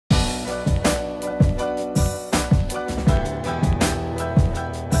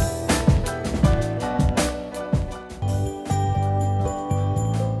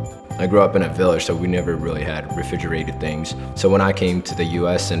grew up in a village, so we never really had refrigerated things. So when I came to the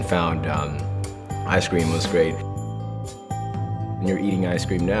US and found ice cream was great. When you're eating ice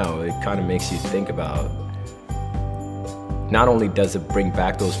cream now, it kind of makes you think about, not only does it bring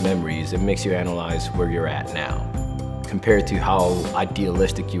back those memories, it makes you analyze where you're at now, compared to how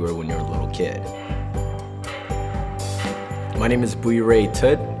idealistic you were when you were a little kid. My name is Buey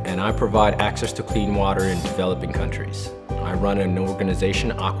and I provide access to clean water in developing countries. I run an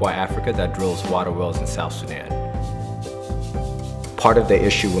organization, Aqua Africa, that drills water wells in South Sudan. Part of the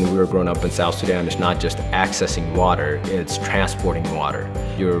issue when we were growing up in South Sudan is not just accessing water, it's transporting water.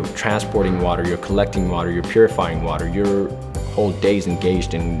 You're transporting water, you're collecting water, you're purifying water, your whole day's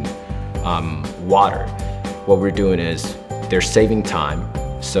engaged in water. What we're doing is they're saving time,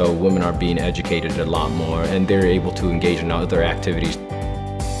 so women are being educated a lot more and they're able to engage in other activities.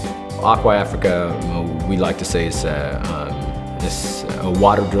 Aqua Africa, we like to say, is a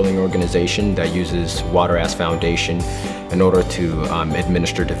water drilling organization that uses water as foundation in order to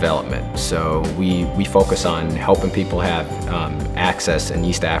administer development. So we focus on helping people have access in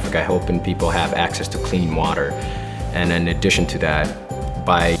East Africa, helping people have access to clean water. And in addition to that,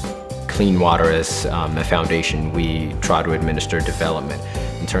 by clean water as a foundation, we try to administer development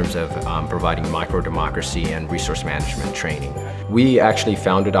in terms of providing micro-democracy and resource management training. We actually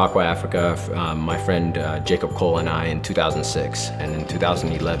founded Aqua Africa, my friend Jacob Cole and I, in 2006. And in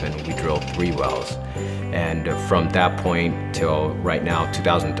 2011, we drilled 3 wells. And from that point till right now,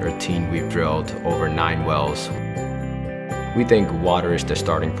 2013, we've drilled over 9 wells. We think water is the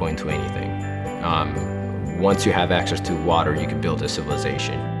starting point to anything. Once you have access to water, you can build a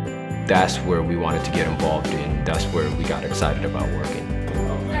civilization. That's where we wanted to get involved in. That's where we got excited about working.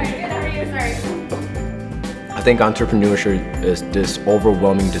 Sorry, good, how are you? Sorry. I think entrepreneurship is this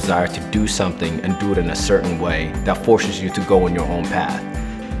overwhelming desire to do something and do it in a certain way that forces you to go on your own path.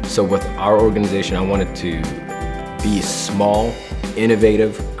 So with our organization, I wanted to be small,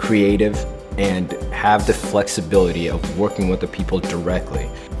 innovative, creative, and have the flexibility of working with the people directly.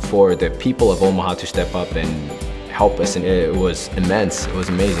 For the people of Omaha to step up and help us, and it was immense, it was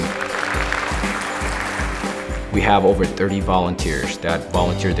amazing. We have over 30 volunteers that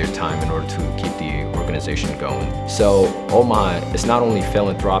volunteer their time in order to keep the organization going. So Omaha is not only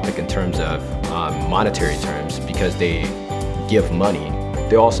philanthropic in terms of monetary terms because they give money,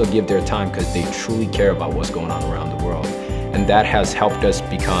 they also give their time because they truly care about what's going on around the world. And that has helped us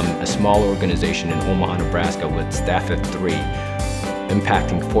become a small organization in Omaha, Nebraska with staff of 3,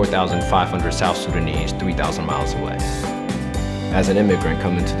 impacting 4,500 South Sudanese 3,000 miles away. As an immigrant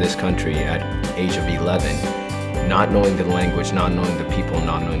coming to this country at age of 11, not knowing the language, not knowing the people,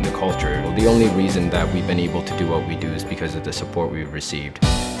 not knowing the culture, well, the only reason that we've been able to do what we do is because of the support we've received.